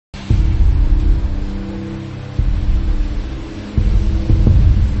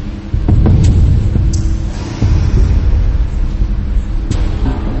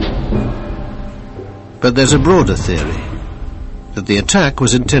But there's a broader theory, that the attack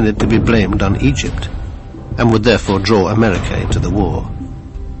was intended to be blamed on Egypt, and would therefore draw America into the war,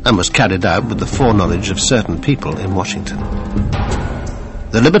 and was carried out with the foreknowledge of certain people in Washington.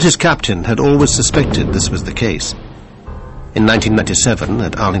 The Liberty's captain had always suspected this was the case. In 1997,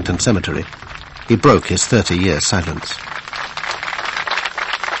 at Arlington Cemetery, he broke his 30-year silence.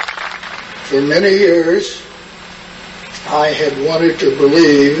 For many years, I had wanted to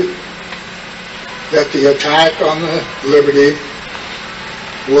believe that the attack on the Liberty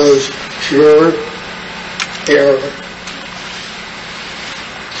was pure error.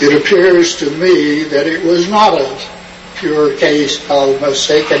 It appears to me that it was not a pure case of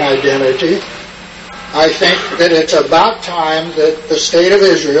mistaken identity. I think that it's about time that the State of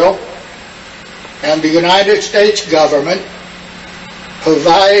Israel and the United States government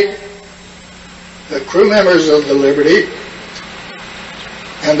provide the crew members of the Liberty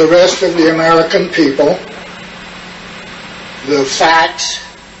and the rest of the American people the facts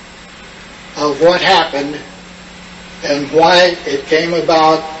of what happened and why it came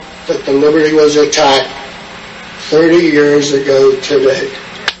about that the Liberty was attacked 30 years ago today.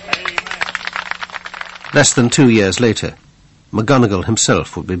 Less than 2 years later, McGonagle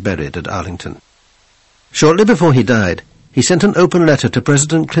himself would be buried at Arlington. Shortly before he died, he sent an open letter to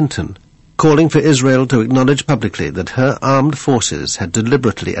President Clinton calling for Israel to acknowledge publicly that her armed forces had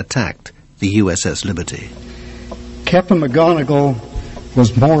deliberately attacked the USS Liberty. Captain McGonagle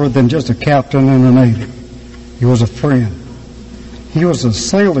was more than just a captain in the Navy. He was a friend. He was a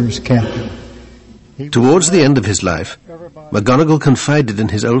sailor's captain. Towards the end of his life, McGonagle confided in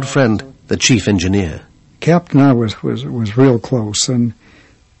his old friend, the chief engineer. Captain and I was real close, and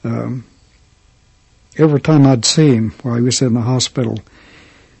every time I'd see him while he was in the hospital,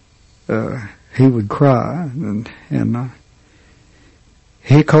 he would cry, and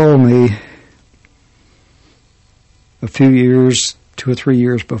he called me a few years, 2 or 3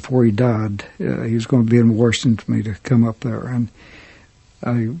 years before he died. He was going to be in Washington for me to come up there, and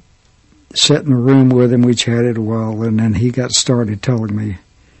I sat in a room with him. We chatted a while, and then he got started telling me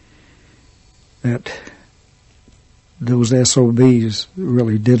that those SOBs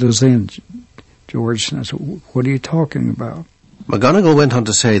really did us in, George. And I said, what are you talking about? McGonagle went on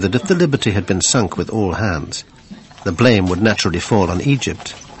to say that if the Liberty had been sunk with all hands, the blame would naturally fall on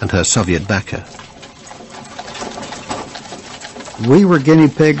Egypt and her Soviet backer. We were guinea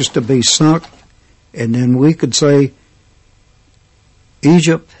pigs to be sunk, and then we could say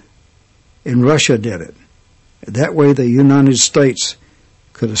Egypt and Russia did it. That way the United States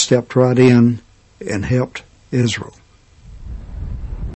could have stepped right in and helped Israel.